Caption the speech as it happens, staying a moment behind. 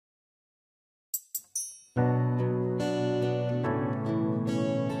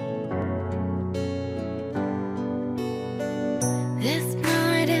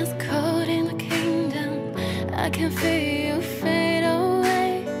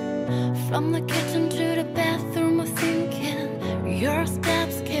From the kitchen to the bathroom, I'm thinking your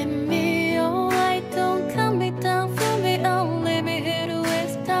steps keep me away. Don't calm me down, fill me out, leave me here to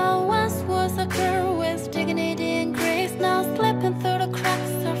waste. I once was a girl with dignity and grace, now slipping through the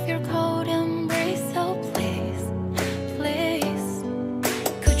cracks of your cold embrace. So please, please,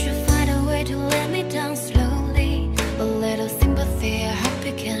 could you find a way to let me down slowly? A little sympathy, I hope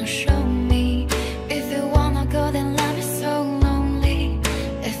you can show me. If you wanna go, then let me so lonely.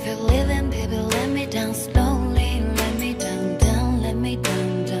 If you're leaving, baby, let me down slowly. Let me down, down, let me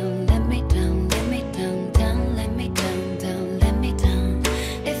down, down, let me down, let me down, down, let me down, down, let me down.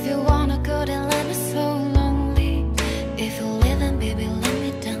 If you wanna go, then let me so lonely. If you're leaving, baby, let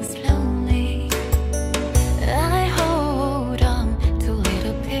me down slowly. I hold on to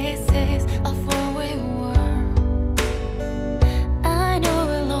little pieces of where we were. I know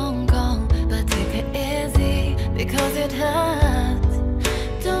we're long gone, but take it easy, because it hurts.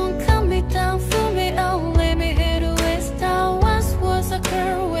 Don't calm me down, fill me out, leave me here to waste. I once was a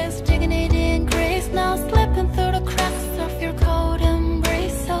girl with dignity and grace, now slipping through the cracks of your cold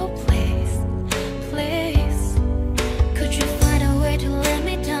embrace. So please, please, could you find a way to let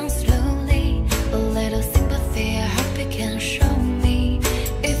me down slowly? A little sympathy, I hope you can show me.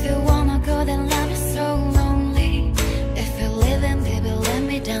 If you wanna go, then let me so lonely. If you're leaving, baby, let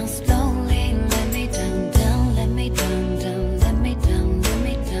me down slowly. Let me down, down, let me down, down, let me down, let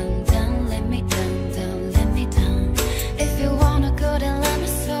me down, down, let me down, down, let me down. If you wanna go, then let me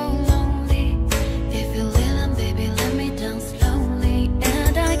so lonely. If you're leaving, baby, let me down slowly.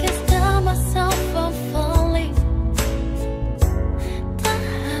 And I can stop myself from falling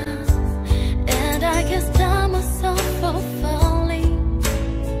down. And I can stop myself from falling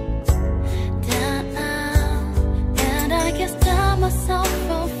down. And I can stop myself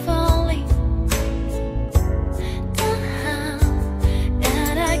from falling down.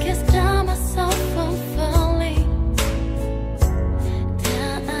 And I can stop myself from falling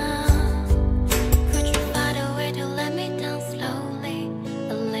down. Could you find a way to let me down slowly?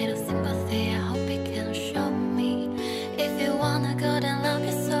 A little sympathy, I hope you can show me. If you wanna go, then love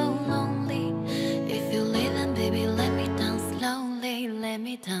me so lonely. If you're leaving, baby, let me down slowly. Let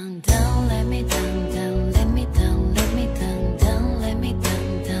me down, down, let me down, down, let me down, let me down, down, let me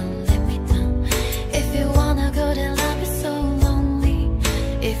down, down, let me down. If you wanna go, then love me so lonely.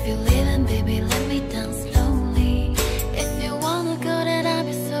 If you're leaving, baby, let me down slowly. If you wanna go, then I'll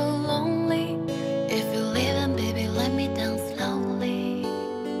be so lonely. If you're leaving, baby, let me down slowly.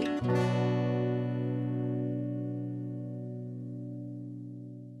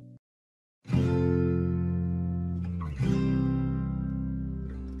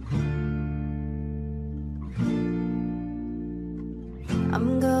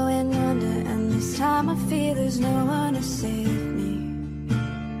 I'm going under, and this time I feel there's no one to save me.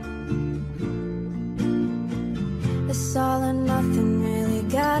 This all or nothing really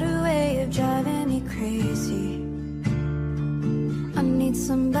got a way of driving me crazy. I need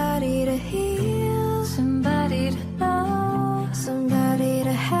somebody to heal, somebody to know, somebody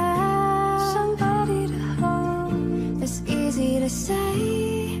to have, somebody to hold. It's easy to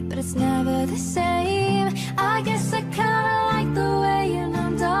say, but it's never the same. I guess I kinda like the way you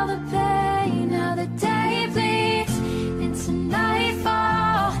numbed all the pain. Now the day bleeds into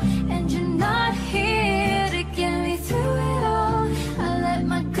nightfall, and you're not here to get me through it all. I let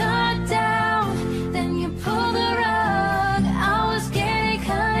my guard down, then you pulled the rug. I was getting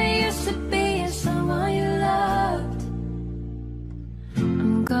kinda used to being someone you loved.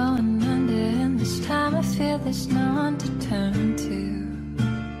 I'm going under, and this time I feel there's no one to turn to.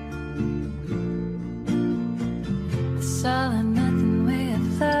 This all or nothing way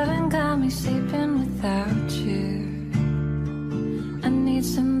of loving got me sleeping without you. I need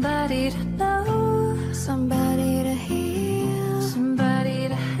somebody to know, somebody to heal, somebody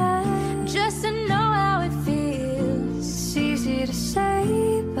to have, just to know how it feels. It's easy to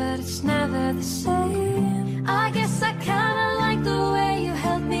say, but it's never the same. I guess I kinda like the way you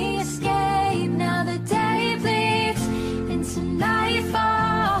helped me escape. Now the day bleeds into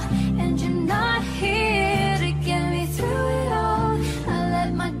nightfall, and you're not here to get me through it all. I let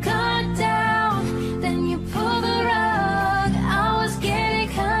my guard down, then you pulled the rug. I was getting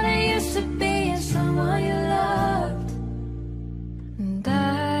kinda used to being someone you loved. And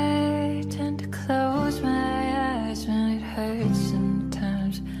I tend to close my eyes when it hurts.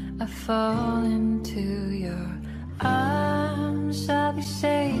 Sometimes I fall into your arms. I'll be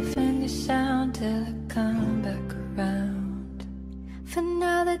safe in your sound till I come back around. For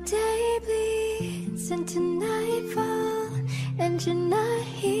now the day bleeds into nightfall, and you're not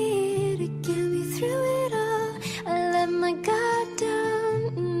here to get me through it all. I let my guard down,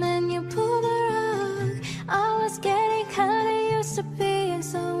 and then you pulled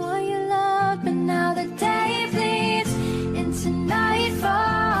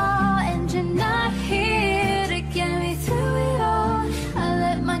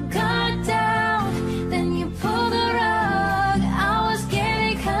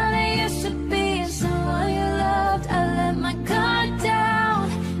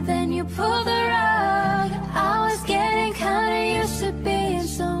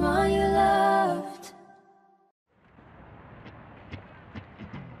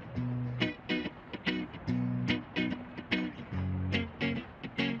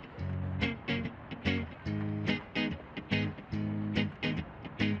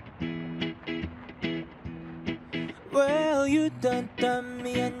you done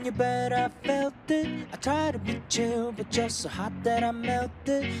me and you bet I felt it. I tried to be chill, but you're so hot that I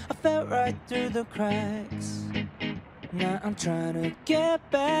melted. I fell right through the cracks. Now I'm trying to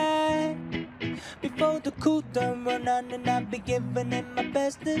get back before the cool down run out and I'll be giving it my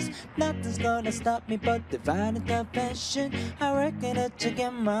bestest. Nothing's gonna stop me but divine intervention. I reckon it's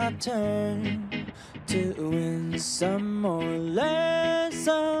again my turn to win some or learn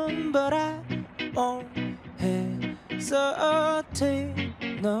some, but I won't hesitate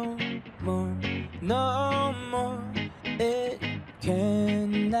no more, no more. It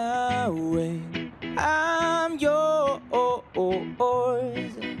cannot wait. I'm yours.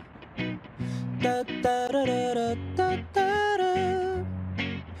 Da da da da da da da.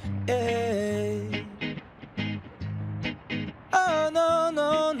 Hey. Oh no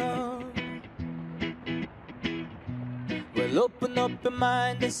no no. Well, open up your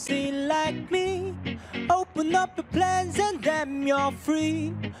mind and see like me. Open up your plans and damn, you're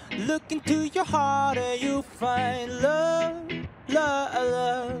free. Look into your heart and you'll find love, love,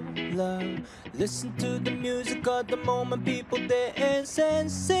 love, love. Listen to the music of the moment, people dance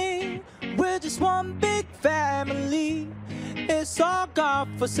and sing. We're just one big family. It's our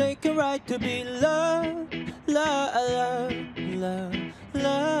God-forsaken right to be loved, love, love, love,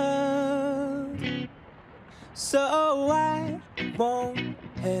 love. So I won't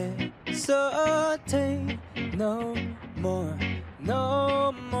hesitate no more,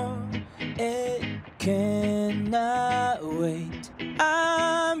 no more. It cannot wait.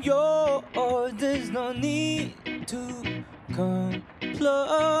 I'm yours, there's no need to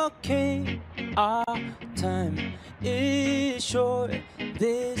complicate. Our time is short,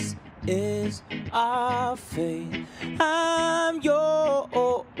 this is our fate. I'm yours.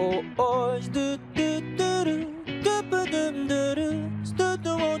 Do do do do do do do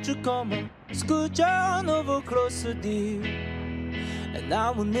do. Won't you come on? Scoot on over closer, dear, and I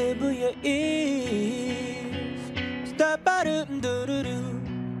will nibble your ears. Stop by do do do do.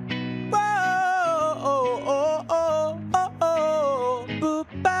 Whoa, oh oh oh oh oh. Boop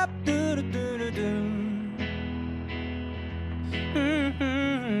bop do do do do do.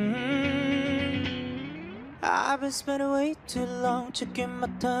 I've been spending way too long checking my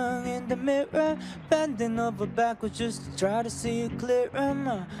tongue in the mirror, bending over backwards just to try to see you clearer.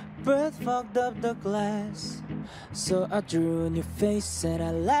 My breath fogged up the glass, so I drew in your face and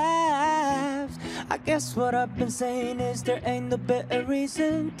I laughed. I guess what I've been saying is there ain't no better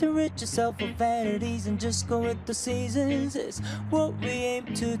reason to rid yourself of vanities and just go with the seasons. It's what we aim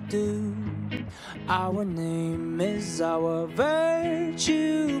to do. Our name is our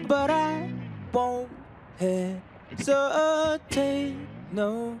virtue, but I won't hesitate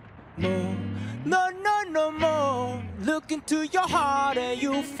no more, no, no, no more. Look into your heart and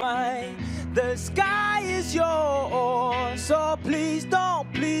you'll find the sky is yours. So please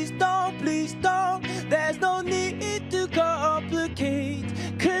don't, please don't, please don't. There's no need to complicate,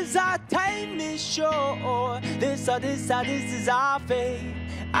 'cause our time is short. This is our fate.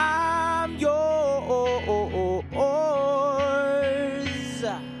 I'm yours.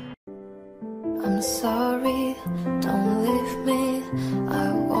 I'm sorry, don't leave me.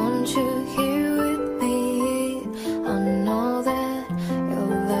 I want you here with me. I know that your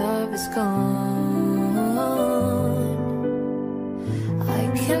love is gone. I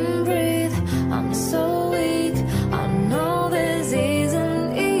can't breathe, I'm so weak. I know this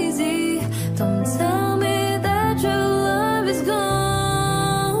isn't easy. Don't tell me that your love is gone.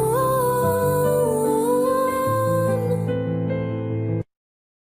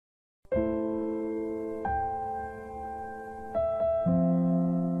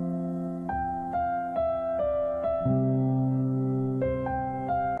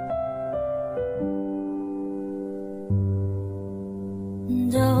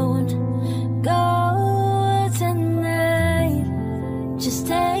 Don't go tonight. Just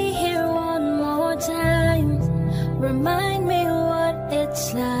stay here one more time. Remind me what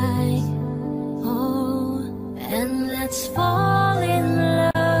it's like. Oh, and let's fall in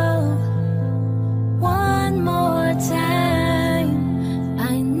love one more time.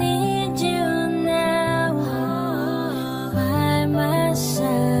 I need you now by my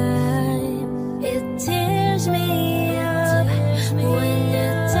side. It tears me up when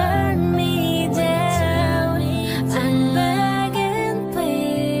you turn me down. I'm begging,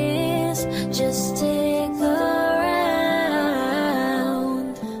 please, just stick around.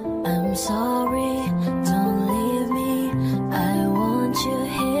 I'm sorry, don't leave me. I want you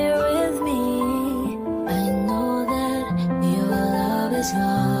here with me. I know that your love is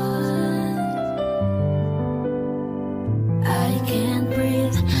gone. I can't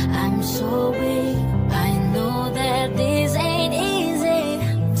breathe, I'm so weak. I know that this ain't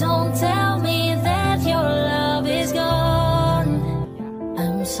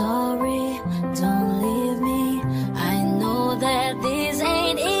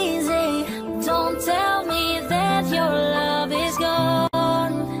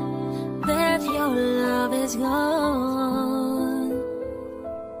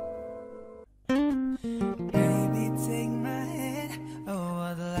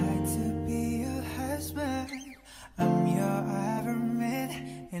I'd like to be your husband. I'm your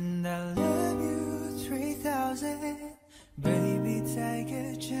Ironman, and I love you 3000. Baby, take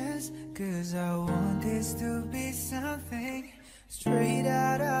a chance, 'cause I want this to be something straight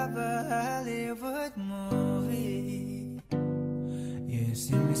out of a Hollywood movie. You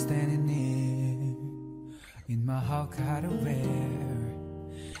see me standing here in my hot wear,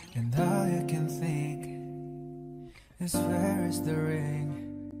 and all you can think is where is the ring?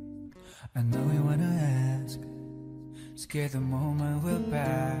 I know you wanna ask, scared the moment will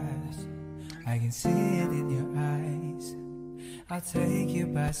pass. I can see it in your eyes, I'll take you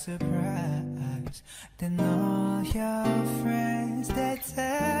by surprise. Then all your friends that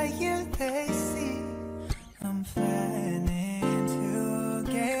tell you they see I'm planning to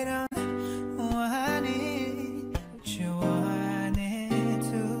get on one knee, but you want it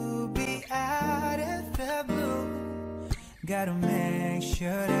to be out of the blue. Gotta make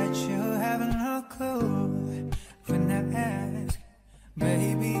sure that you have no clue when I ask,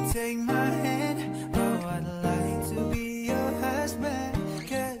 baby, take my hand. Oh, I'd like to be your husband,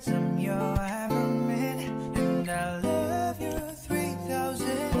 'cause I'm your Ironman, and I love you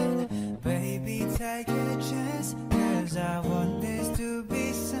 3000. Baby, take a chance, 'cause I want this to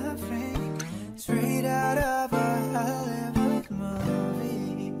be something straight out of a Hollywood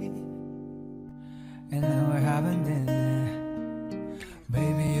movie. And now we're having dinner,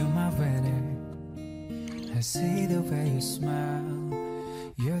 baby, you're my winner. I see the way you smile,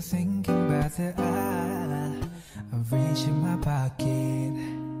 you're thinking about the aisle. I'm reaching my pocket,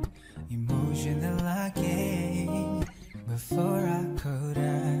 emotional locking. Before I could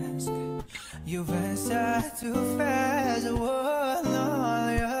ask, you've answered too fast. Oh, all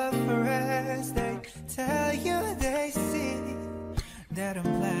your friends, they tell you they see that I'm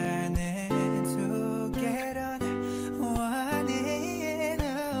planning to get on one knee.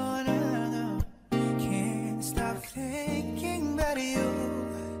 No. Can't stop thinking about you.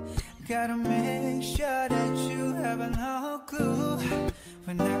 Gotta make sure that you have no clue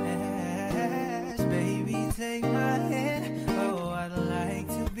when I ask, baby, take my hand. Oh, I'd like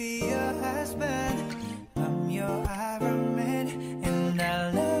to be your husband. I'm your Ironman, and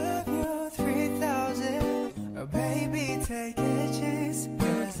I love you 3000. Oh, baby, take a chance,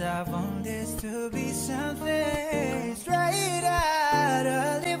 'cause I want this to be something straight out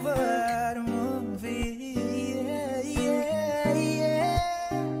of Hollywood movie.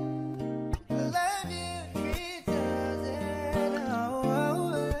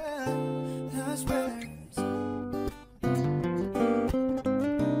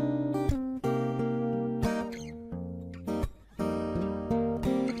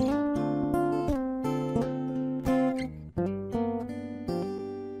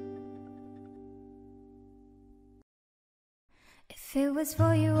 If it was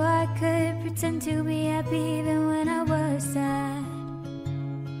for you, I could pretend to be happy even when I was sad.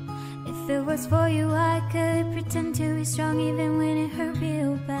 If it was for you, I could pretend to be strong even when it hurt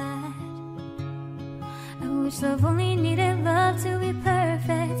real bad. I wish love only needed love to be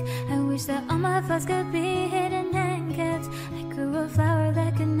perfect. I wish that all my flaws could be hidden and kept. I grew a flower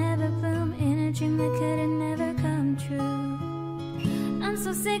that could never bloom in a dream that could have never come true. I'm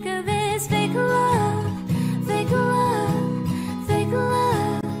so sick of this fake love, fake love, fake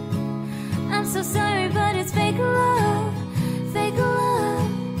love. I'm so sorry, but it's fake love, fake love,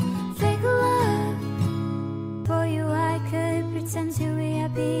 fake love. For you, I could pretend to be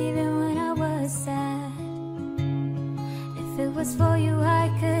happy even when I was sad. If it was for you, I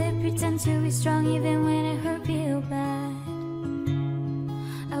could pretend to be strong even when it hurt real bad.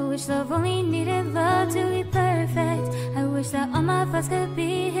 I wish love only needed love to be perfect. I wish that all my flaws could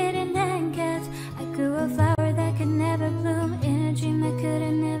be hidden and kept. I grew a flower that could never bloom in a dream that could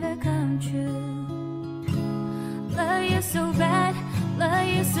have never come true. Love you so bad, love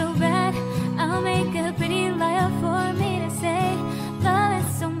you so bad. I'll make a pretty lie for me to say. Love is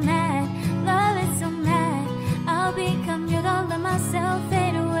so mad, love is so mad. I'll become your doll, let myself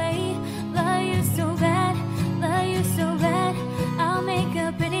fade away. Love you so bad, love you so bad. I'll make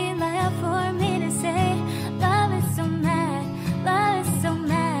a pretty lie for me to say. Love is so mad, love is so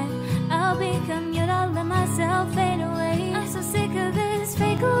mad. I'll become your doll, let myself fade away. I'm so sick of this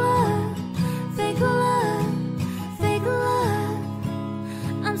fake love, fake love, fake love.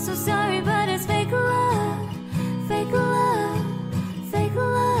 I'm so sick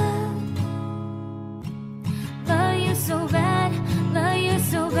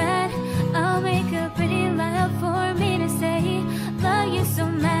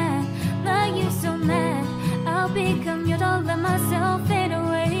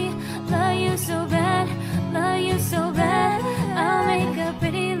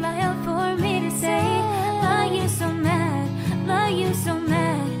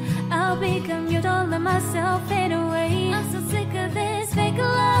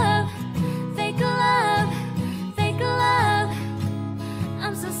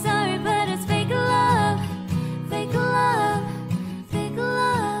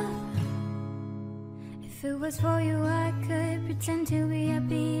was for you, I could pretend to be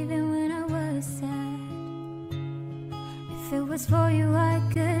happy even when I was sad. If it was for you, I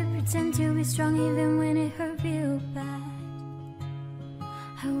could pretend to be strong even when it hurt real bad.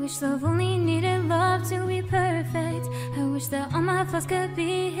 I wish love only needed love to be perfect. I wish that all my flaws could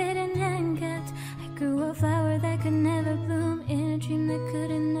be hidden and kept. I grew a flower that could never bloom in a dream that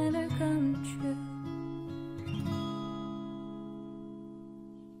could have never come true.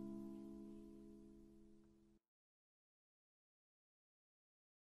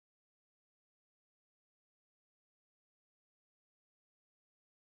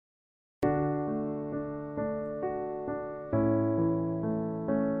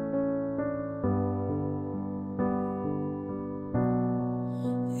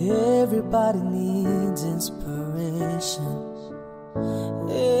 Everybody needs inspiration.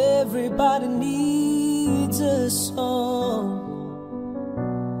 Everybody needs a song,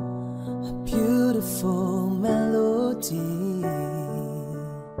 a beautiful melody.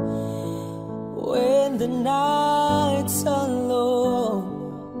 When the nights are long,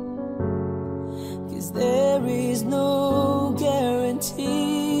 'cause there is no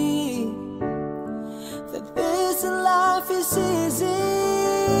guarantee that this life is easy.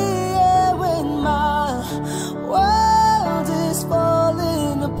 World is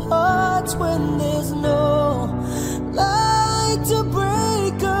falling apart when there's no light to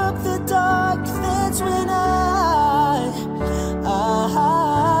break up the dark. That's when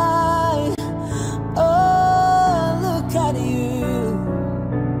oh, look at you.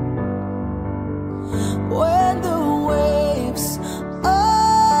 When the waves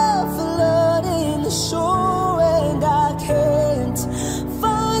are flooding the shore and I can't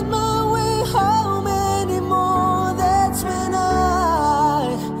find my way home anymore, that's when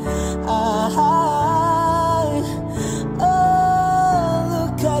oh,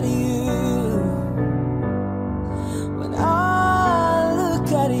 look at you. When I look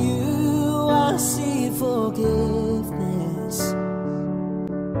at you, I see forgiveness.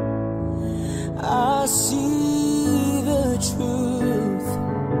 I see the truth.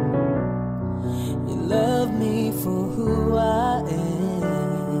 You love me for who I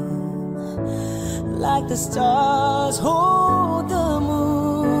am, like the stars hold the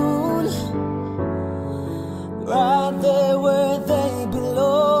moon, right there where they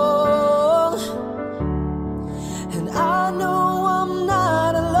belong. And I know I'm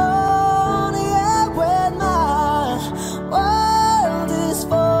not alone, yeah, when my world is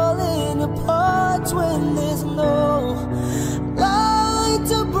falling apart, when there's no light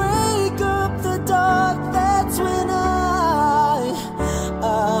to break up the dark, that's when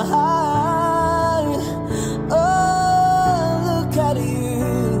look at you.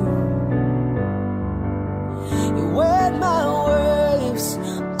 When my waves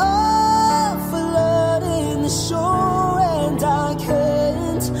are flooding the shore and I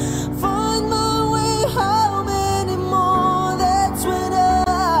can't find my way home anymore, that's when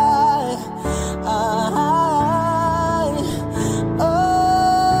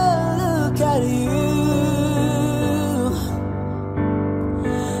oh, look at you.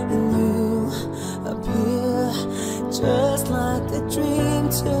 And you appear just like a dream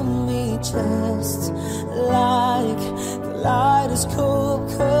to me, just like kaleidoscope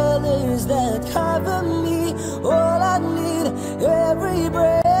colors that cover me. All I need, every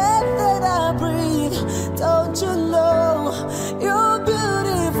breath that I breathe. Don't you know you're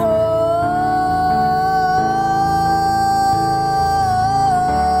beautiful?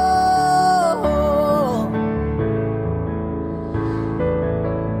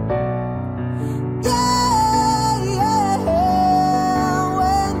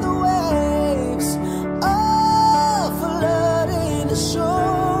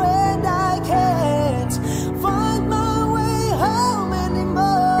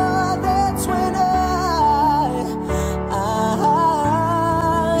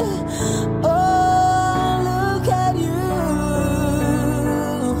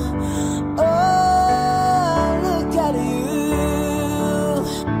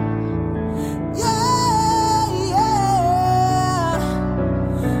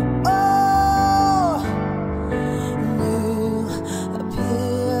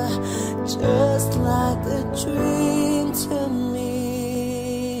 Just like a dream to me.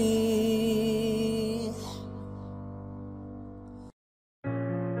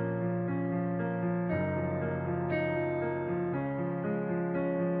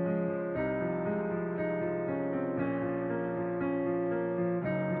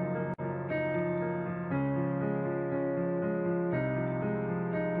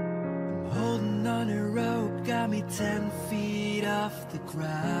 Holding on a rope got me 10 feet off the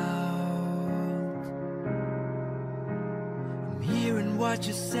ground. what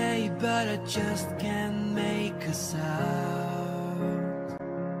you say, but I just can't make a sound.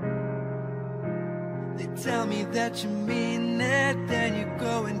 They tell me that you mean it, then you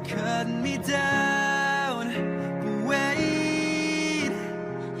go and cut me down. But wait,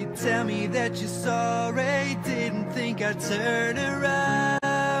 you tell me that you're sorry, didn't think I'd turn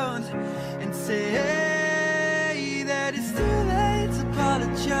around and say that it's too late to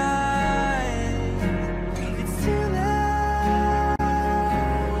apologize. It's too late.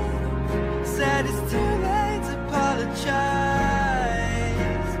 Said it's too late to apologize.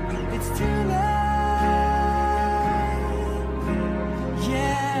 It's too late.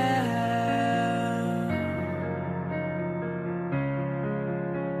 Yeah.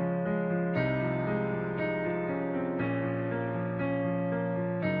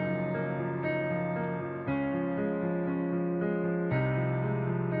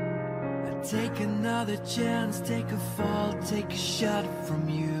 Take another chance, take a fall, take a shot from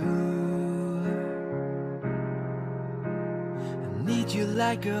you. I need you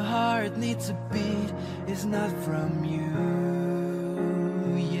like a heart needs a beat, it's not from you.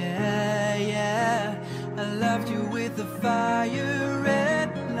 Yeah, yeah, I loved you with the fire red,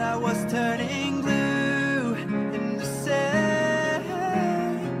 and I was turning blue in the sand.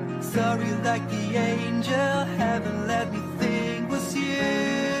 Sorry like the angel, haven't let me think was you.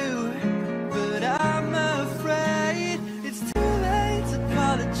 But I'm afraid it's too late to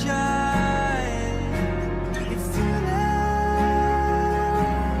apologize. It's too late.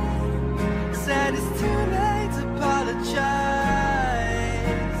 Said it's too late to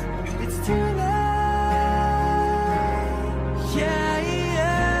apologize. It's too late. Yeah,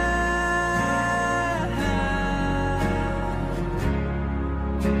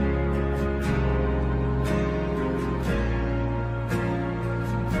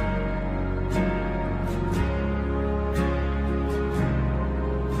 said it's too late to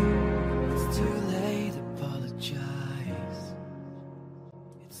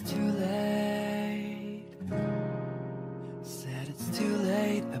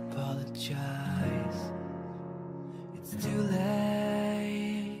apologize. It's too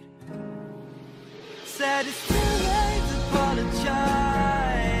late. Said it's too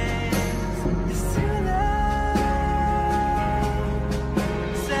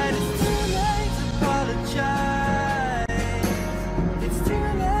late to apologize. It's too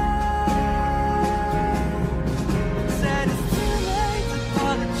late. Said it's too late to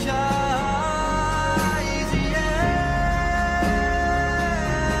apologize. Yeah.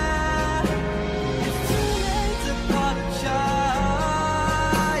 It's too late to apologize.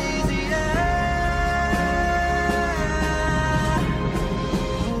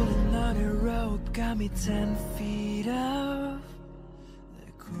 Got me 10 feet off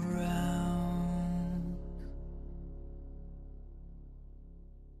the ground.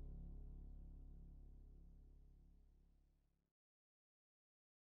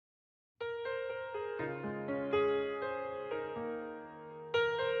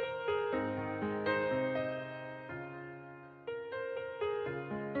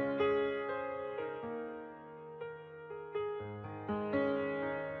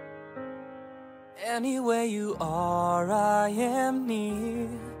 Anywhere you are, I am near.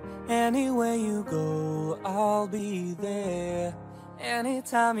 Anywhere you go, I'll be there.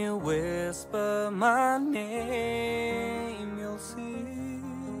 Anytime you whisper my name, you'll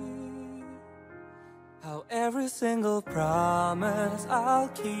see how every single promise I'll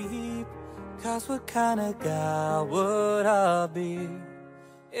keep. 'Cause what kind of guy would I be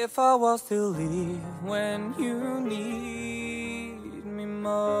if I was to leave when you need me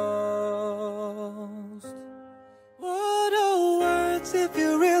most? What are words if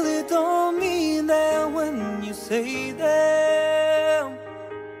you really don't mean them when you say them?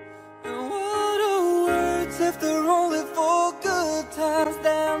 And what are words if they're only for good times,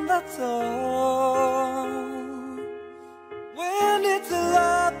 then that's all. When it's a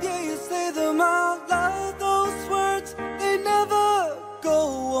lie, yeah, you say them out loud. Those words, they never go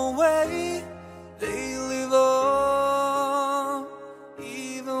away. They live on,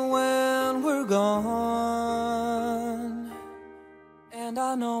 even when we're gone. And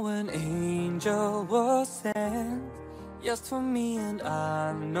I know an angel was sent just for me, and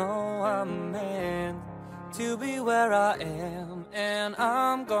I know I'm meant to be where I am, and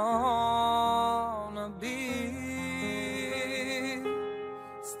I'm gonna be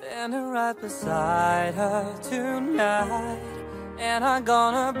standing right beside her tonight. And I'm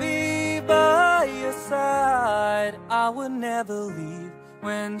gonna be by your side. I would never leave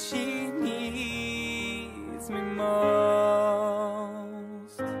when she needs me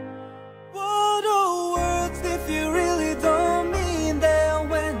most. What are words if you really don't mean them?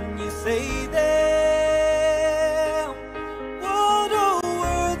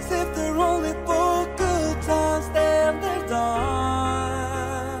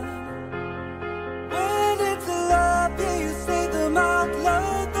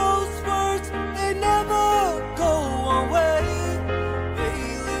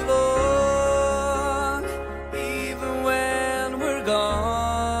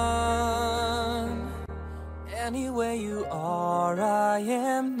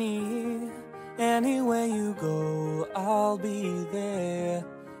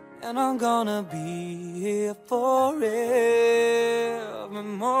 and I'm gonna be here forevermore.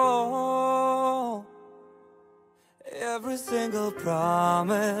 Every single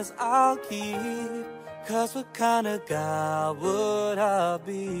promise I'll keep, 'cause what kind of guy would I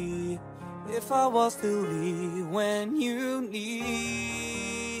be if I was to leave when you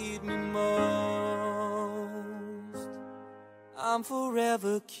need me most? I'm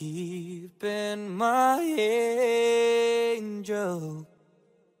forever keeping my angel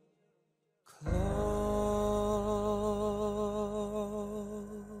close.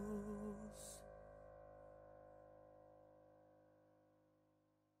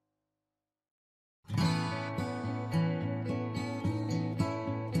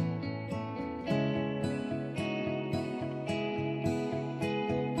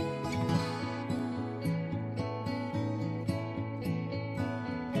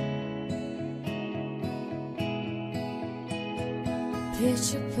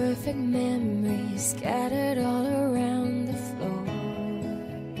 Picture perfect memories scattered all around the floor.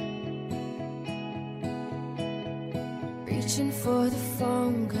 Reaching for the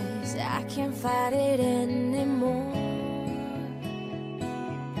phone 'cause I can't fight it anymore.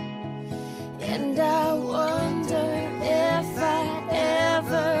 And I wonder if I'd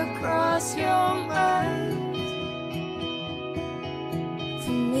ever cross your mind.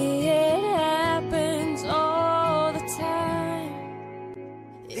 For me it happens all the time.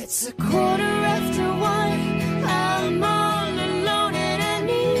 It's 1:15, I'm all alone and I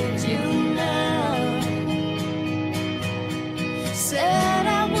need you now. Said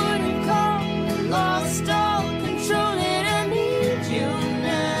I wouldn't call, lost all control and I need you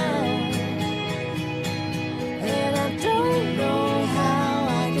now. And I don't know how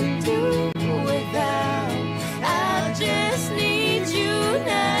I can do without, I just need you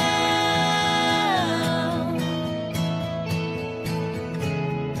now.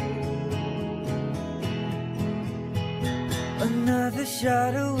 Another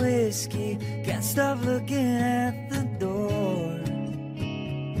shot of whiskey, can't stop looking at the door.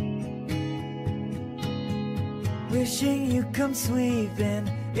 Wishing you come sweeping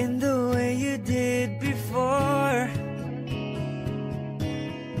in the way you did before.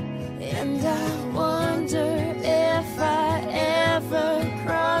 And I wonder if I ever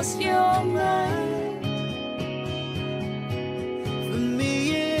cross your mind. For me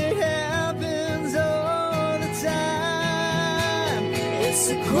it happens all the time. It's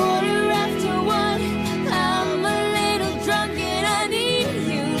 1:15, I'm a little drunk and I need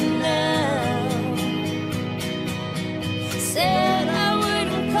you now. Said I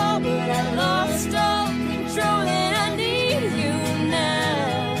wouldn't call but I lost all control and I need you now.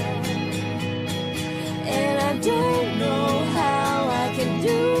 And I don't know how I can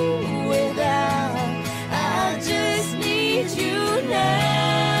do without, I just need you now.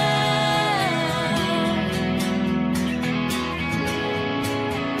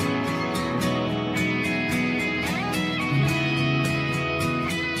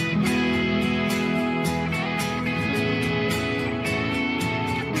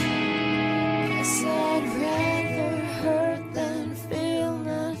 Guess I'd rather hurt than feel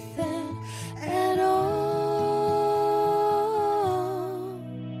nothing at all.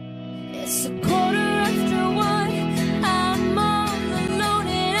 It's 1:15, I'm all alone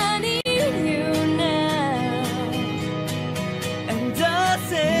and I need you now. And I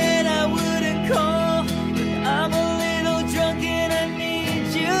said I wouldn't call, but I'm a little drunk and I need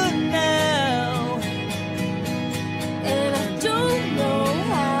you now. And I don't know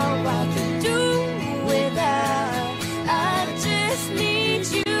how I can do without, I just need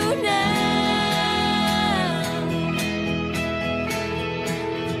you now.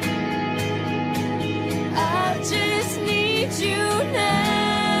 I just need you now.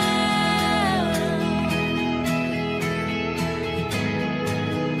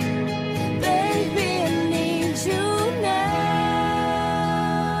 Baby, I need you now.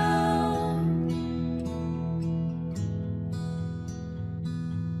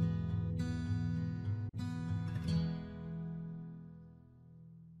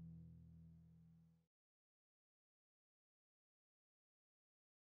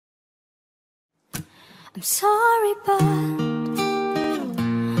 I'm sorry, but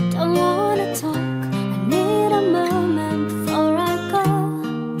don't wanna talk. I need a moment before I go.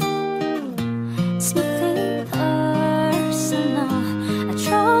 It's nothing personal. I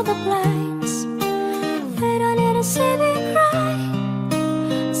draw the blanks. They don't need to see me cry.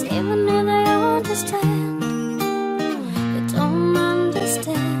 'Cause even if they understand, they don't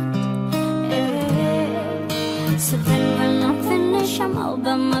understand. So then when I'm finished, I'm all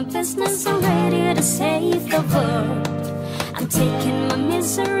about my business. I'm ready to save the world. I'm taking my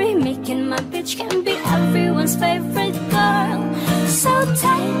misery, making my bitch can be everyone's favorite girl. So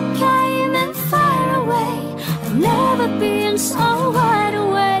take aim and fire away. I've never been so wide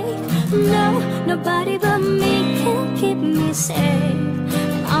awake. No, nobody but me can keep me safe.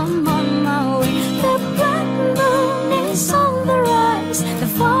 And I'm on my way. The black moon is on the rise, the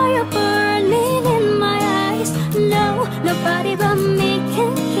fire burning in my eyes. No, nobody but me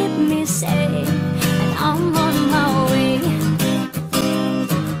can keep me safe. And I'm on my way.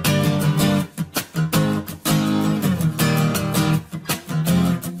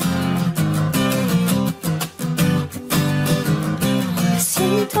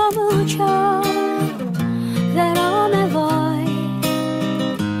 Siento mucho, pero me voy,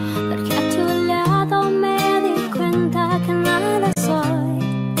 porque a tu lado me di cuenta que nada soy.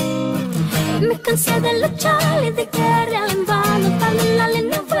 Me cansé de luchar y de guerra en vano. Dale la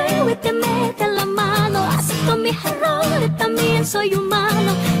línea de fuego y te mete la mano. Acepto mis errores, también soy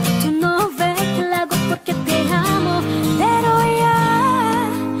humano. Y tú no ves que lo hago porque te amo. Pero ya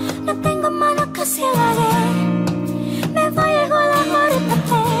no tengo mano, casi la haré. Me voy a la horita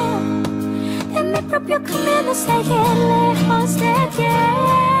de mi propio camino, seguir lejos de ti.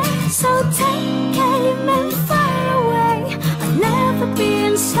 So take aim and fire away. I've never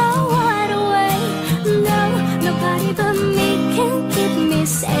been so wide awake. No, nobody but me can keep me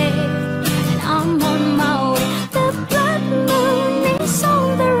safe. And I'm on my way. The blood moon is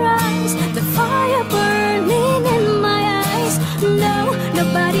on the rise, the fire burning in my eyes. No,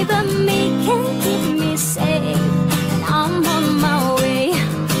 nobody but me can keep me safe. And I'm on my way.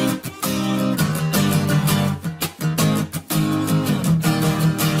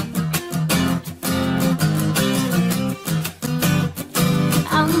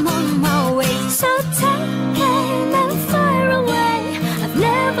 I'm on my way. So take aim and fire away. I've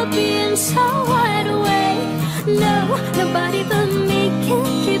never been so wide awake. No, nobody but me can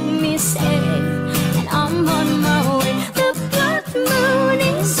keep me safe. And I'm on my way. The blood moon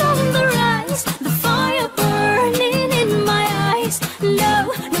is on the rise, the fire burning in my eyes.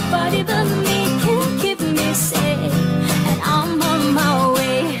 No, nobody but me can keep me safe. And I'm on my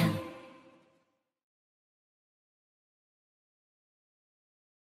way.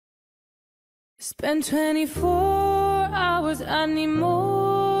 Spend 24 hours, I need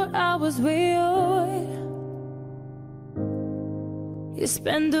more hours with you. You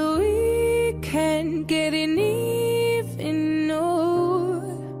spend the weekend getting even more.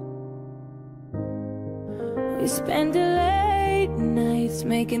 We spend the late nights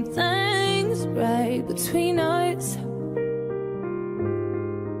making things right between us.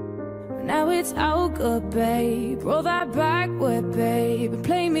 Now it's all good, babe. Roll that backward, babe, and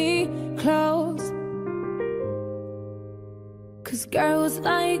play me close. Cause girls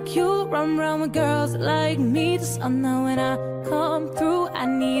like you run around with girls like me. The sun now when I come through, I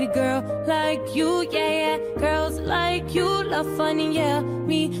need a girl like you, yeah, yeah. Girls like you love funny, yeah,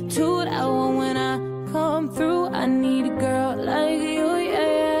 me too. That one when I come through, I need a girl like you,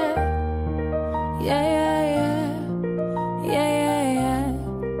 yeah, yeah. Yeah, yeah, yeah. Yeah, yeah, yeah.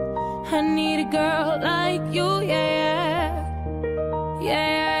 I need a girl like you, yeah, yeah. Yeah,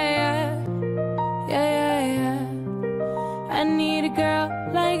 yeah, yeah. Yeah, yeah, yeah. I need a girl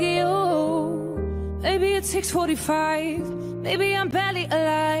like you. Maybe it's 6:45. Maybe I'm barely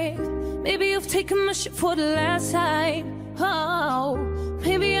alive. Maybe you've taken my shit for the last time. Oh,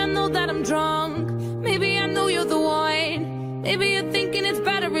 maybe I know that I'm drunk. Maybe I know you're the one. Maybe you're thinking it's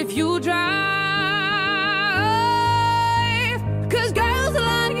better if you drive. Cause girls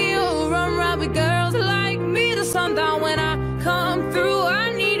like you run around with girls like me. The sundown when I come through,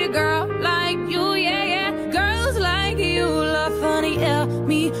 I need a girl like you, yeah, yeah. Girls like you love funny, yeah,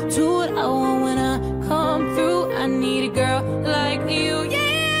 me too. I want when I come through, I need a girl like you,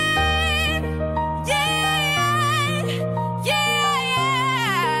 yeah, yeah, yeah, yeah.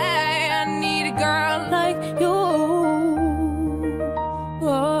 I need a girl like you,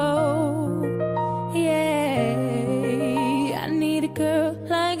 oh, yeah. I need a girl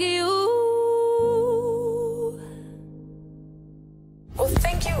like you. Well,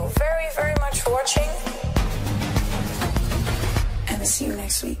 thank you very, very much for watching, and I'll see you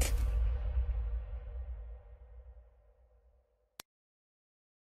next week.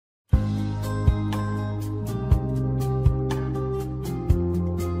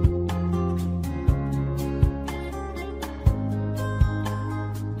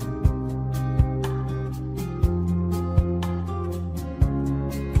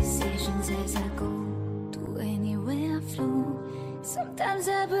 Decisions as I go to anywhere I flew. Sometimes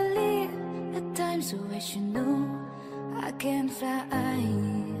I believe, at times I wish you knew. I can fly,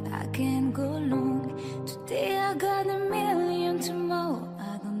 I can go long. Today I got a million tomorrow.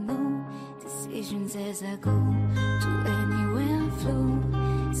 decisions as I go to anywhere I flow.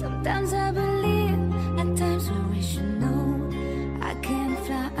 Sometimes I believe, at times I wish you know I can't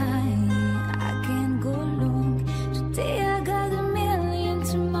fly, I can't go long. Today I got a million,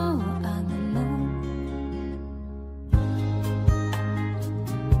 tomorrow I don't know.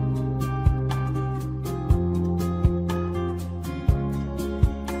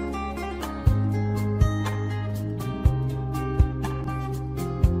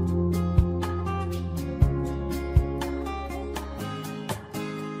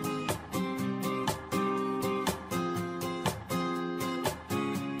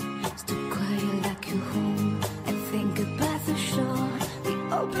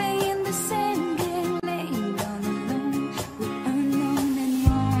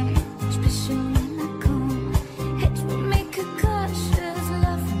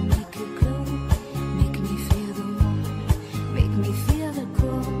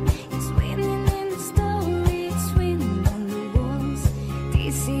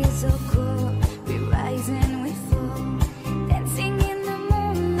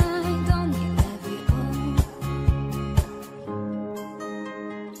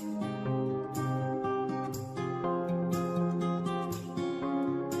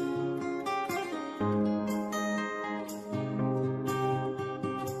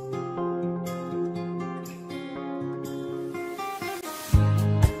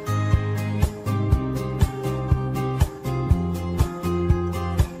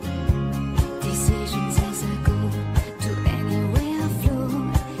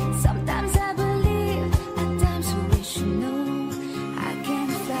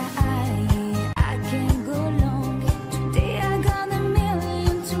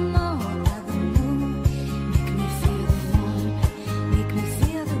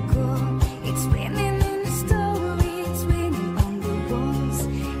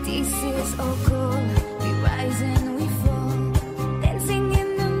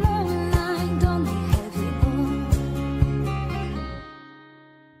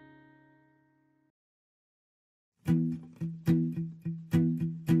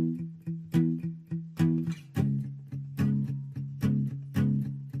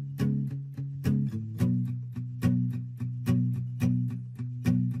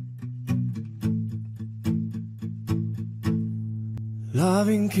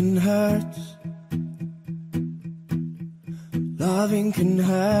 Loving can hurt. Loving can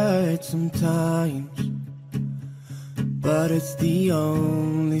hurt sometimes, but it's the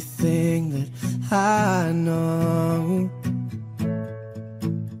only thing that I know.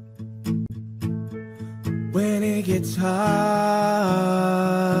 When it gets hard,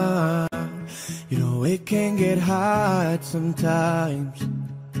 you know it can get hard sometimes.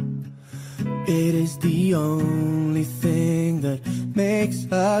 It is the only thing that makes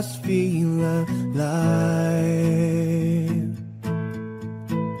us feel alive.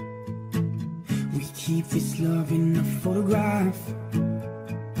 We keep this love in a photograph.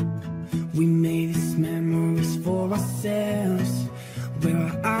 We made these memories for ourselves, where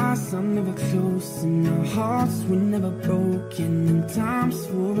our eyes are never closed and our hearts were never broken and time's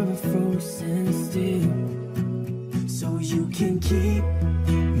forever frozen still. So you can keep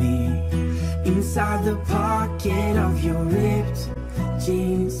me inside the pocket of your ripped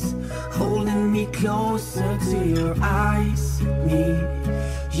jeans, holding me closer to your eyes. Me,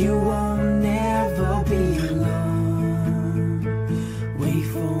 you won't never be alone. Wait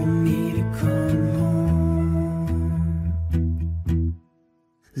for me to come home.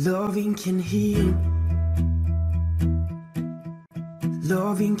 Loving can heal.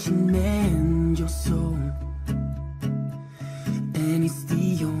 Loving can mend your soul. And it's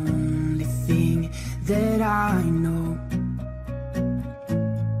the only thing that I know.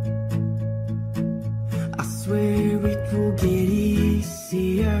 I swear it will get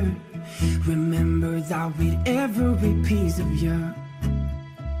easier. Remember that with every piece of you.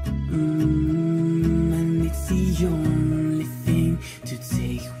 And it's the only thing to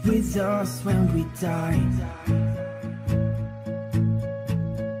take with us when we die.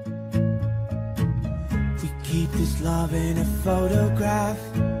 Keep this love in a photograph.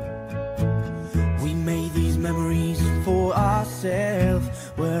 We made these memories for ourselves,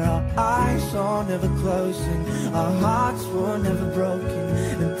 where our eyes are never closing, our hearts were never broken,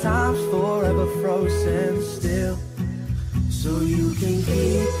 and time's forever frozen still. So you can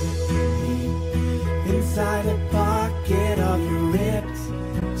keep me inside the pocket of your ripped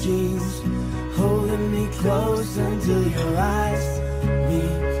jeans, holding me close until your eyes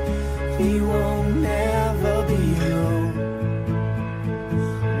meet. We won't never be alone.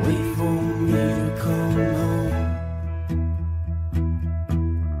 Wait for me to come home.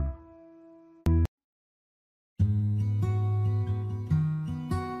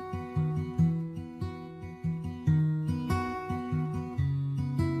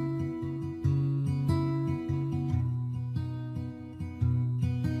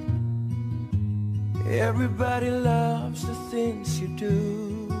 Everybody loves the things you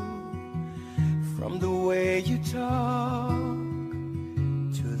do, from the way you talk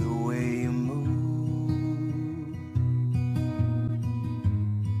to the way you move.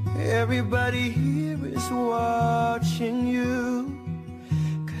 Everybody here is watching you,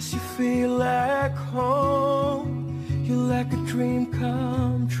 'cause you feel like home. You're like a dream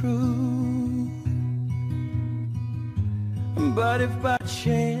come true. But if by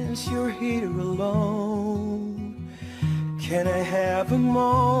chance you're here alone, can I have a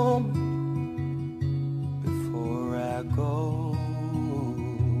moment before I go?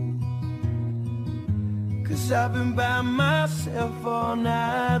 'Cause I've been by myself all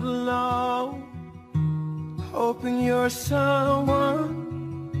night long, hoping you're someone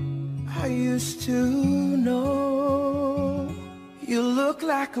I used to know. You look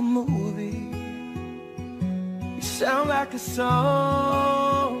like a movie, you sound like a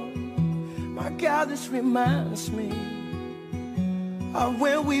song. My God, this reminds me of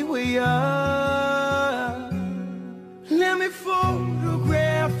when we were young. Let me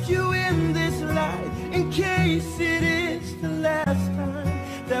photograph you in this light, in case it is the last time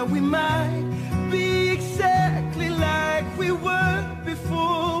that we might be exactly like we were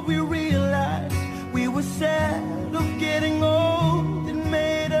before we realized we were sad of getting old. It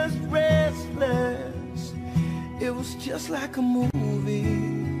made us restless. It was just like a movie,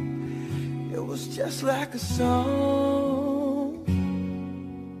 it was just like a song.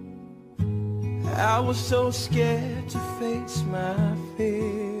 I was so scared to face my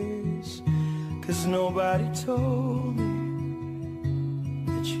fears, 'cause nobody told me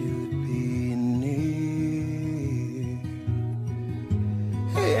that you'd be near.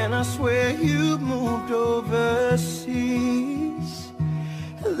 And I swear you moved overseas,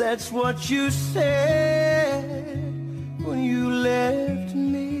 that's what you said when you left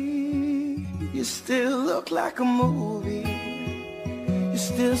me. You still look like a movie, you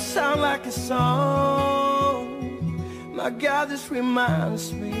still sound like a song. My God, this reminds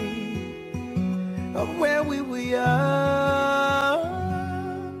me of when we were young.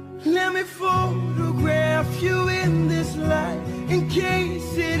 Let me photograph you in this light, in case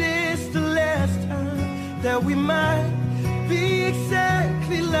it is the last time that we might be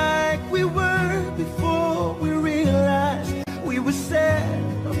exactly like we were before we realized we were sad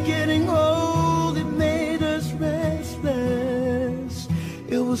of getting old. It made us restless.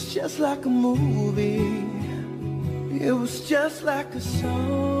 It was just like a movie, it was just like a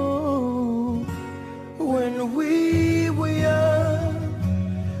song. When we were young,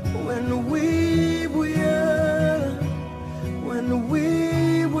 when we were young, when we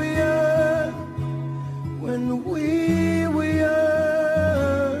were young, when we were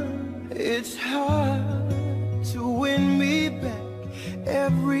young. It's hard to win me back,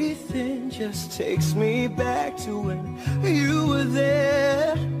 everything just takes me back to when you were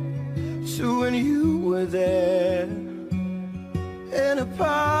there, to when you were there. And a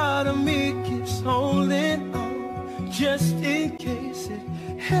part of me keeps holding on, just in case it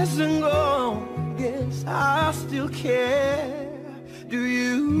hasn't gone. Guess I still care. Do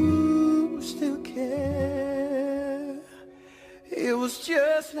you still care? It was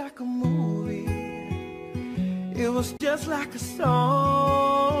just like a movie, it was just like a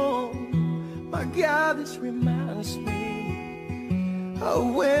song. My God, this reminds me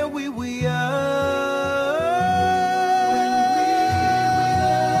of when we were young.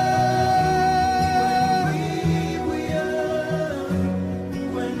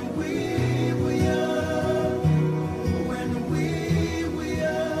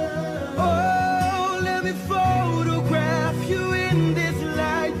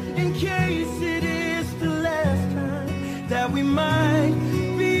 We might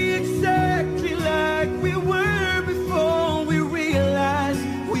be exactly like we were before we realized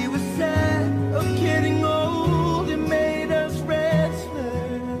we were sad of getting old. It made us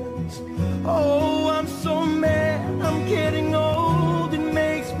restless. Oh, I'm so mad I'm getting old. It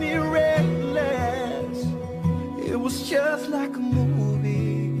makes me reckless. It was just like a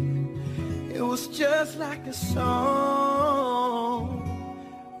movie, it was just like a song.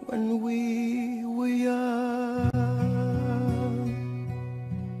 When we were young.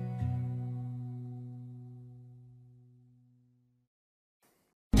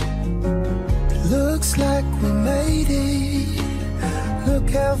 Looks like we made it. Look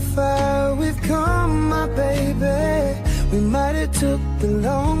how far we've come, my baby. We might have took the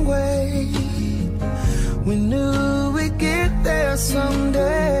long way. We knew we'd get there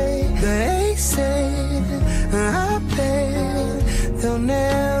someday. They said, I bet they'll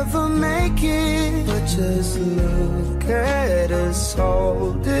never make it. But just look at us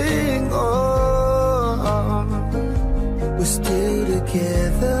holding on. We're still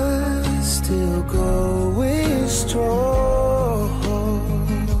together, still going strong.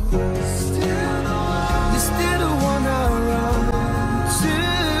 You're still the one I run to,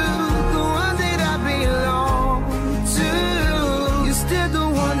 the one that I belong to. You're still the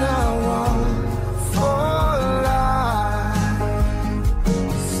one I want for life.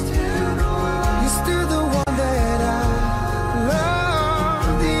 You're still the one that I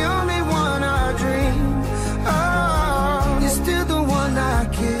love, the only one I dream of. You're still the one I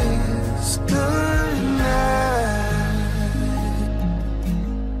kiss goodnight.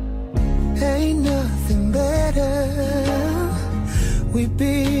 Ain't nothing better. We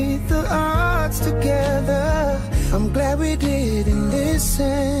beat the odds together. I'm glad we didn't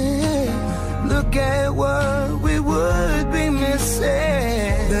listen. Look at what we would be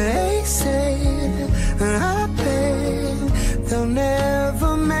missing. They said, I bet they'll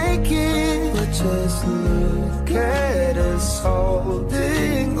never make it. But just look at us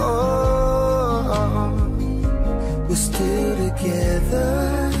holding on. We're still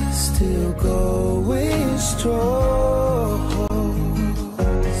together, still going strong.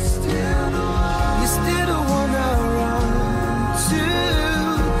 You're still the one I run to,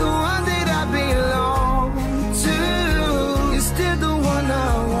 the one that I belong to. You're still the one I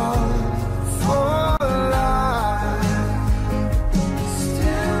want for life.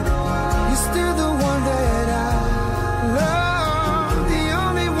 You're still the one that I love, the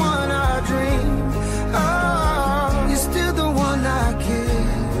only one I dream of. You're still the one I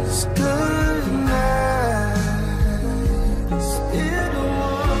kiss goodnight. Still the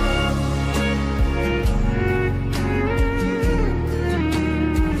one.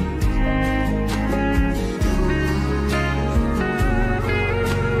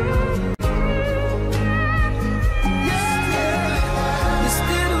 You're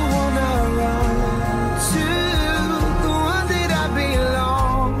still the one I run to, the one that I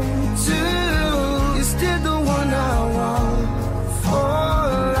belong to. You're still the one I want for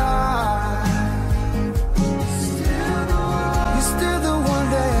life. You're still the one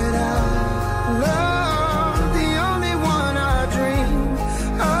that I love, the only one I dream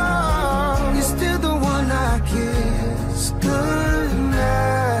of. You're still the one I kiss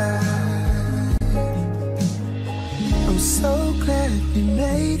goodnight. I'm so glad we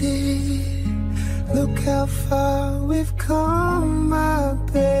made it. Look how far we've come, my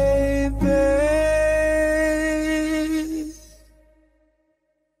baby.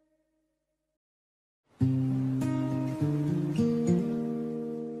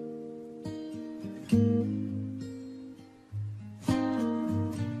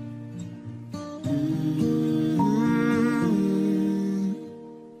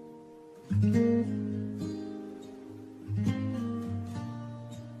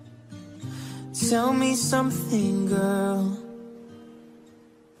 Tell me something, girl.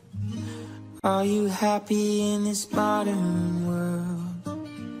 Are you happy in this modern world?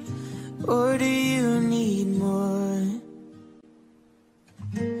 Or do you need more?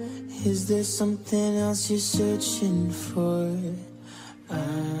 Is there something else you're searching for?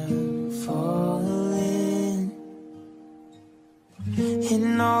 I'm falling.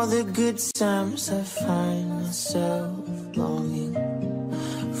 In all the good times I find myself longing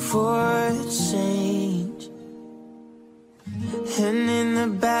for a change, and in the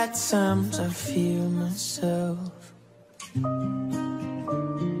bad times I fear myself.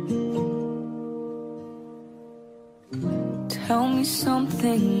 Tell me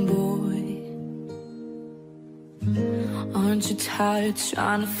something, boy. Aren't you tired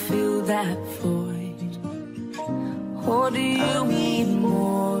trying to fill that void? Or do you need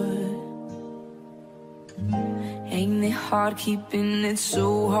more? Ain't it hard keeping it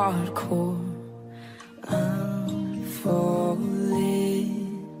so hardcore? I'm falling.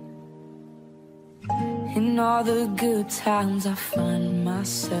 In all the good times I find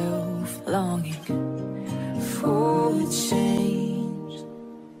myself longing for a change,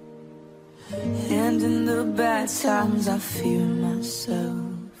 and in the bad times I fear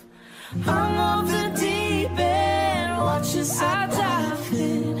myself. I'm off the deep end, watch as I dive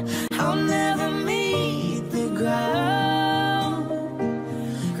in. I'll never meet the ground.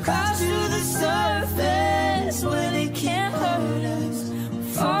 Crash to the surface when it can't hurt us.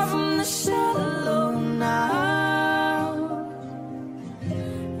 Far from the shallow now.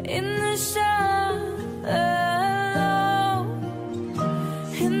 In the shallow,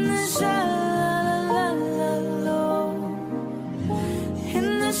 in the shallow, in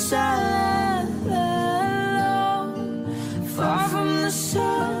the shallow, far from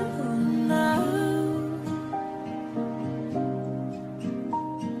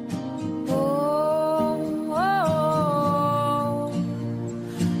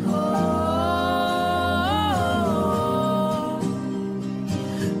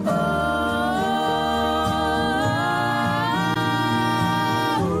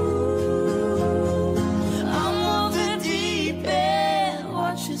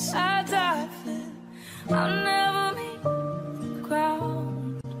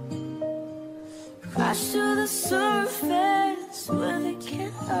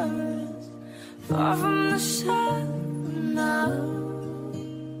far from the shallow,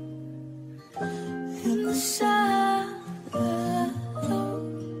 in the shallow,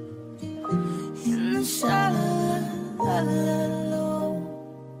 in the shallow,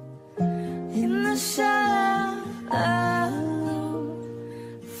 in the shallow,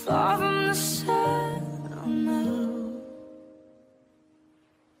 far from the shallow now.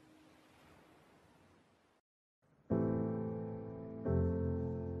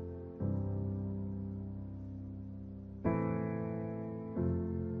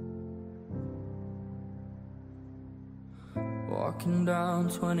 Walking down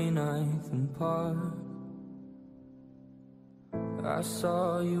 29th and Park, I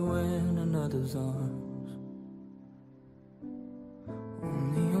saw you in another's arms.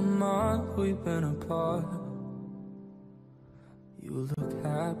 Only a month we've been apart, you look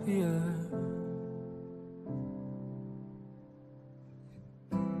happier.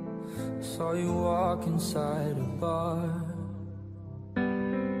 Saw you walk inside a bar.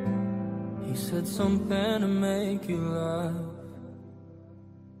 He said something to make you laugh.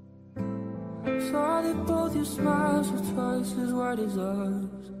 Saw that both your smiles were twice as wide as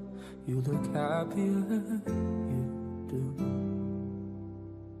ours. You look happier, you do.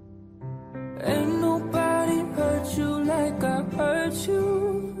 Ain't nobody hurt you like I hurt you.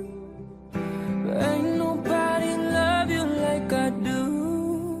 Ain't nobody love you like I do.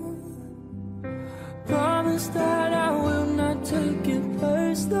 Promise that I will not take it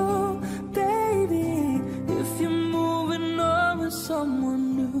personal, baby. If you're moving on with someone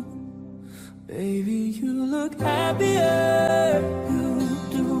new, baby, you look happier, you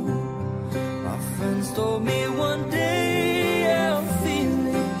do. My friends told me one day I'll feel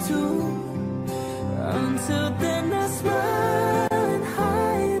it too. Until then I smile and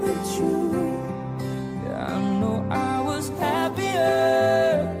hide the truth. Yeah, I know I was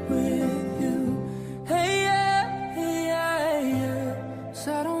happier with you. Hey, yeah, hey, yeah, yeah.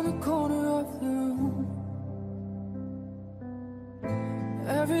 Sat on the corner of the room.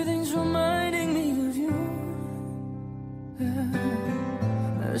 Everything's reminding me of you. Yeah.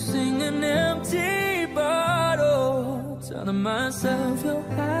 Nursing an empty bottle, telling myself you're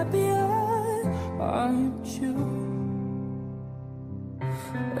happier, aren't you?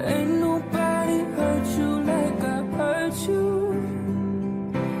 Ain't nobody hurt you like I hurt you.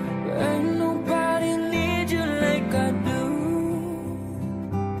 Ain't nobody need you like I do.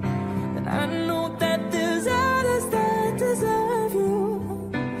 And I know that there's others that deserve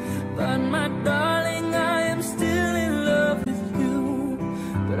you, but my darling, I am still in love with you.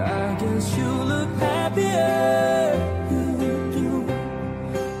 But I guess you look happier, you do.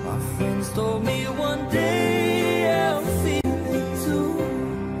 My friends told me one day I'll feel it too.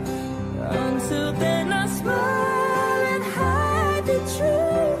 Until then I smile and hide the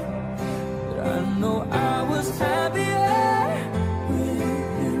truth. But I know I was happier with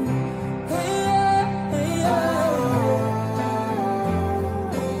you. Hey, yeah, hey, yeah.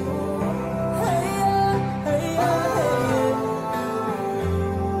 Hey, yeah, hey, yeah, hey, yeah.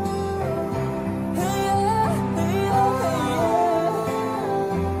 Hey, yeah, hey, yeah, hey, yeah.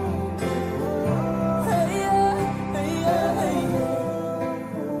 Hey, yeah, hey, yeah, hey, yeah.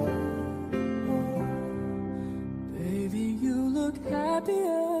 Baby, you look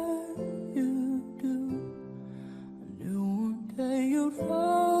happier, you do. I knew one day you'd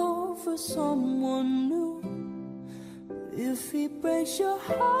fall for someone new. If he breaks your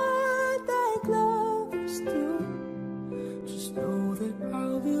heart like lovers do, just know that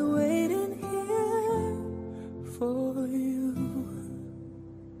I'll be waiting here for you.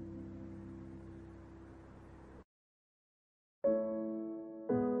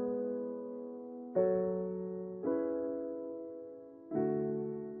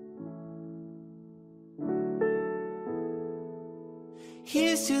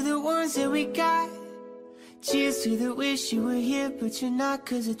 Here's to the ones that we got. Cheers to the wish you were here, but you're not.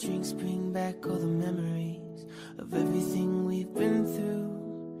 'Cause the drinks bring back all the memories of everything we've been through.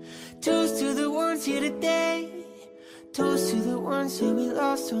 Toast to the ones here today. Toast to the ones that we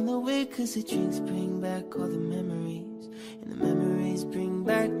lost on the way. 'Cause the drinks bring back all the memories, and the memories bring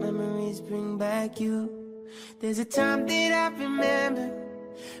back you. There's a time that I remember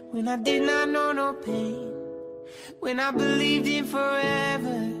when I did not know no pain, when I believed in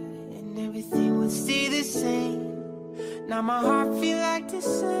forever and everything would stay the same. Now my heart feel like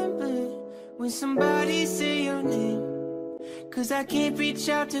December when somebody say your name. 'Cause I can't reach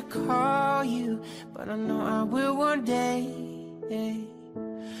out to call you, but I know I will one day.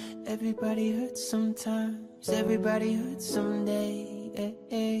 Everybody hurts sometimes, everybody hurts someday.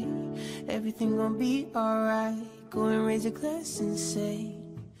 Everything gon' be alright. Go and raise a glass and say,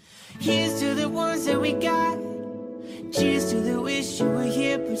 Here's to the ones that we got. Cheers to the wish you were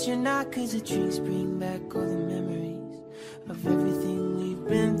here, but you're not. Cause the drinks bring back all the memories of everything we've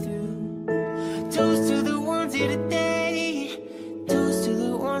been through. Toast to the ones here today. Toast to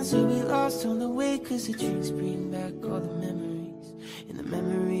the ones that we lost on the way. Cause the drinks bring back all the memories. And the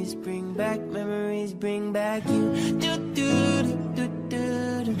memories bring back you. Do do do do do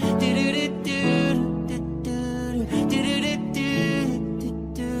do do do do.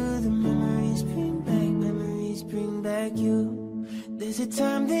 You. There's a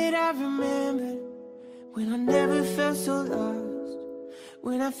time that I remember when I never felt so lost,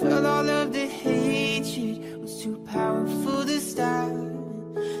 when I felt all of the hatred was too powerful to stop.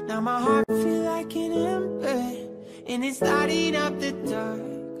 Now my heart feels like an ember and it's lighting up the dark.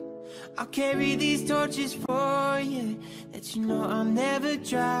 I'll carry these torches for you, that you know I'll never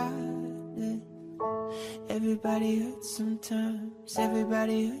drop. Everybody hurts sometimes,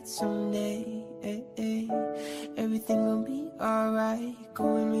 everybody hurts someday. Everything will be alright.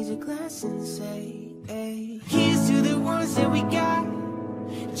 Go and raise a glass and say, here's to the ones that we got.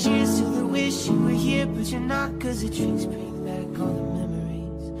 Cheers to the wish you were here, but you're not. Cause the drinks bring back all the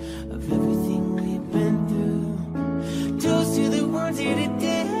memories of everything we've been through. Toast to the ones here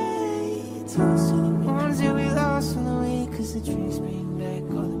today. Toast to the ones that we lost on the way. Cause the drinks bring back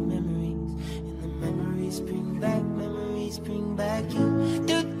all the memories. And the memories bring back you.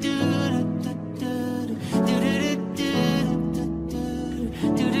 Do do do do.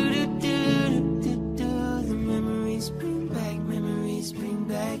 The memories bring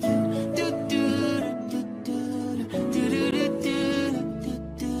back you. Do do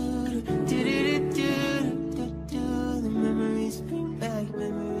the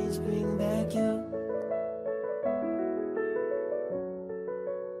memories bring back you.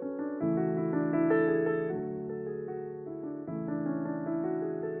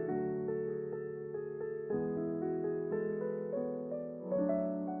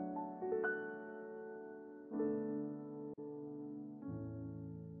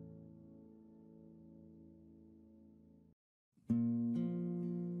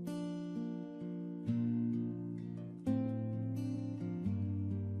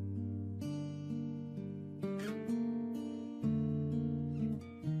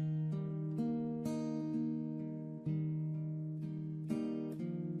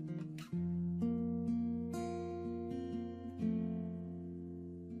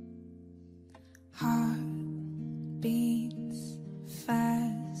 Heart beats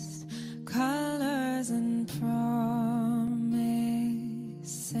fast, colors and promises.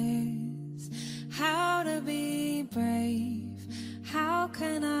 How to be brave, how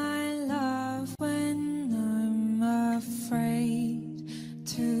can I love when I'm afraid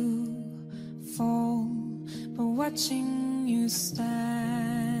to fall? But watching you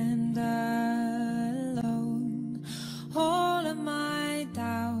stand alone, all of my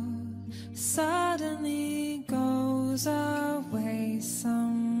doubt suddenly goes away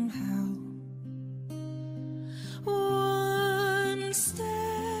somehow. One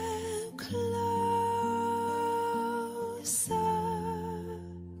step closer.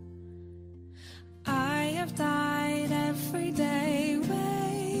 I have died every day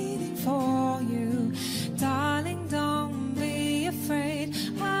waiting for you. Darling, don't be afraid.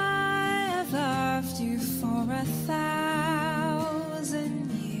 I have loved you for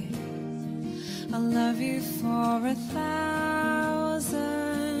 1,000 years. I'll love you for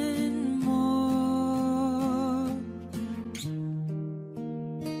 1,000 more.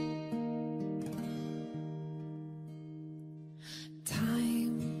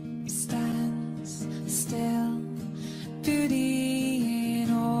 Time stands still, beauty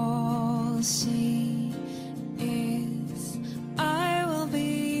in all she is. I will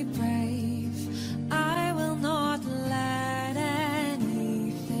be brave, I will not let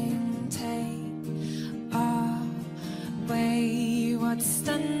anything take away what's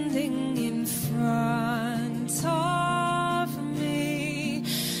standing in front of me.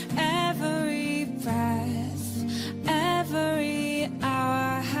 Every breath, every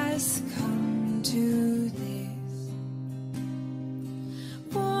hour has come to this.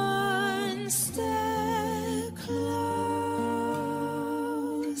 One step closer.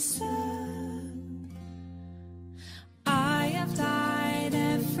 I have died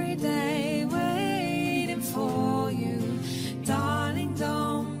every day waiting for you. Darling,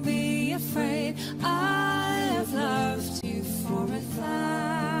 don't be afraid. I have loved you for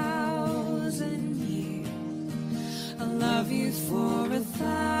 1,000 years. I'll love you for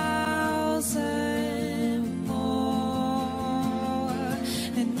 1,000 more.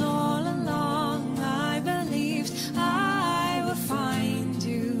 And all along I believed I would find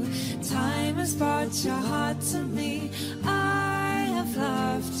you. brought your heart to me. I have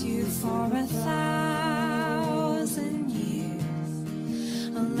loved you for 1,000 years.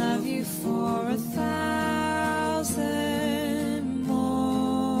 I'll love you for 1,000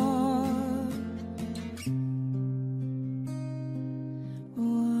 more.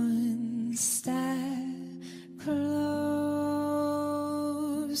 One step closer.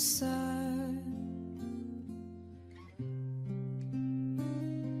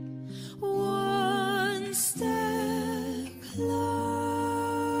 One step closer.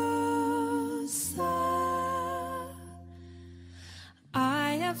 I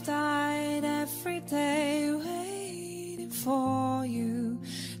have died every day waiting for you.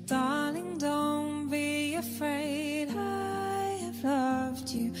 Darling, don't be afraid. I have loved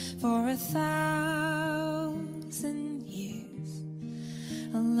you for 1,000 years.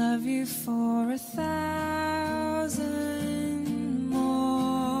 I'll love you for 1,000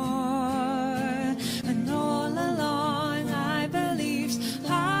 more. And all along I believed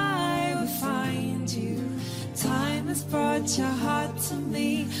I would find you. Time has brought your heart to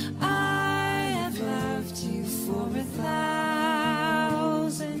me. I have loved you for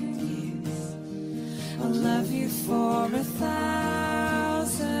 1,000 years. I'll love you for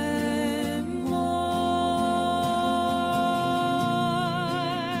 1,000 more.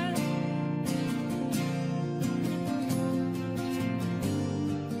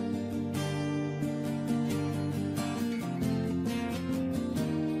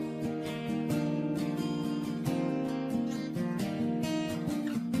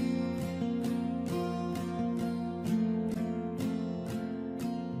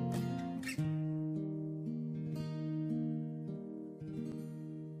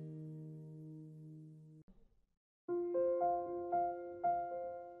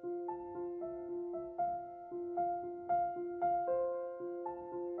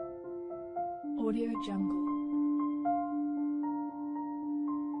 Audio Jungle.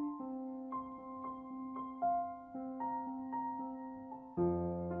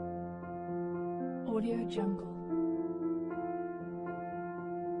 Audio Jungle.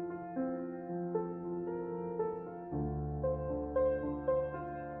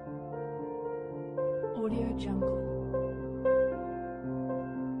 Audio Jungle.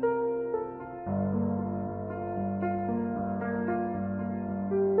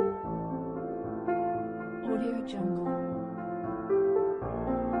 Audio Jungle.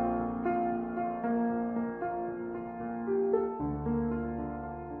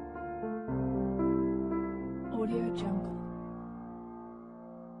 Audio Jungle. Audio Jungle.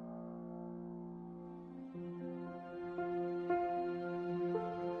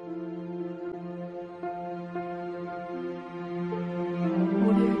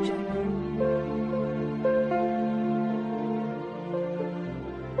 Audio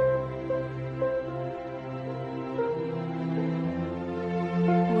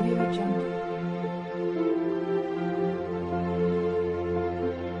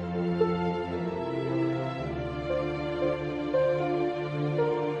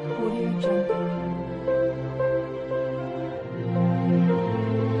Jungle. Audio Jungle. Audio Jungle.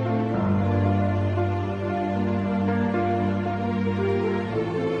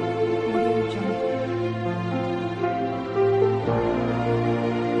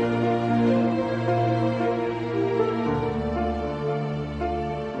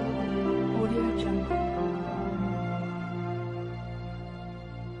 Audio Jungle.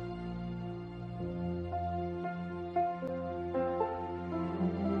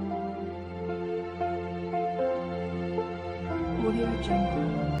 Audio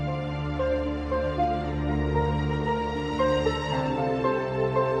Jungle.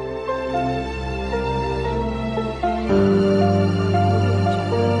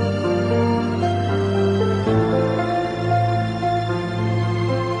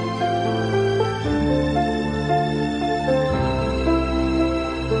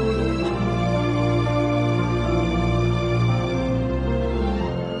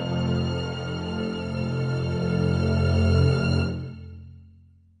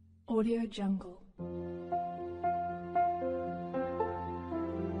 Audio Jungle.